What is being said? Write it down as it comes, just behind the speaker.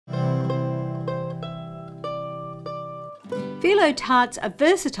Filo tarts are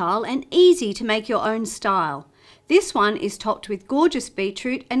versatile and easy to make your own style. This one is topped with gorgeous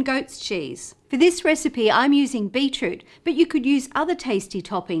beetroot and goat's cheese. For this recipe I'm using beetroot, but you could use other tasty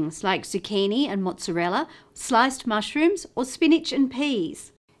toppings like zucchini and mozzarella, sliced mushrooms or spinach and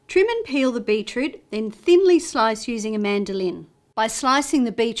peas. Trim and peel the beetroot, then thinly slice using a mandolin. By slicing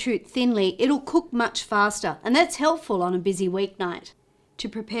the beetroot thinly, it'll cook much faster, and that's helpful on a busy weeknight. To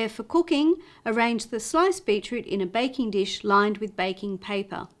prepare for cooking, arrange the sliced beetroot in a baking dish lined with baking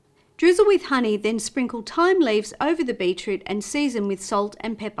paper. Drizzle with honey, then sprinkle thyme leaves over the beetroot and season with salt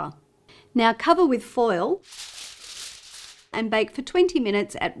and pepper. Now cover with foil and bake for 20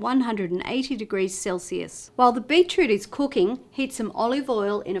 minutes at 180 degrees Celsius. While the beetroot is cooking, heat some olive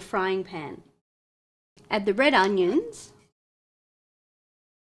oil in a frying pan. Add the red onions,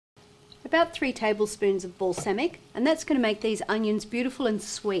 about 3 tablespoons of balsamic, and that's going to make these onions beautiful and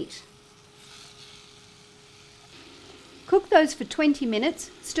sweet. Cook those for 20 minutes,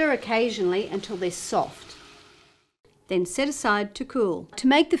 stir occasionally until they're soft. Then set aside to cool. To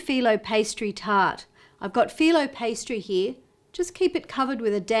make the Filo pastry tart, I've got Filo pastry here. Just keep it covered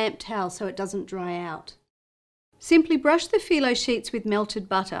with a damp towel so it doesn't dry out. Simply brush the Filo sheets with melted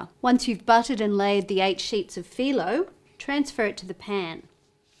butter. Once you've buttered and layered the 8 sheets of Filo, transfer it to the pan.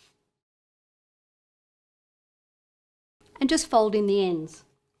 And just fold in the ends.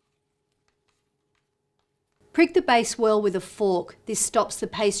 Prick the base well with a fork. This stops the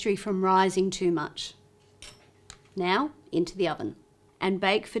pastry from rising too much. Now into the oven and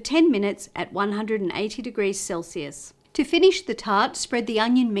bake for 10 minutes at 180 degrees Celsius. To finish the tart, spread the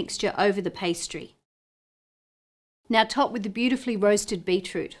onion mixture over the pastry. Now top with the beautifully roasted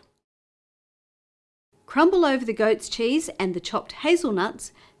beetroot. Crumble over the goat's cheese and the chopped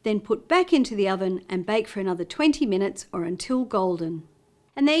hazelnuts, then put back into the oven and bake for another 20 minutes or until golden.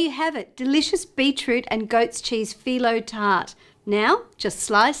 And there you have it, delicious beetroot and goat's cheese Filo tart. Now just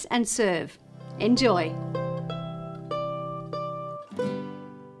slice and serve. Enjoy!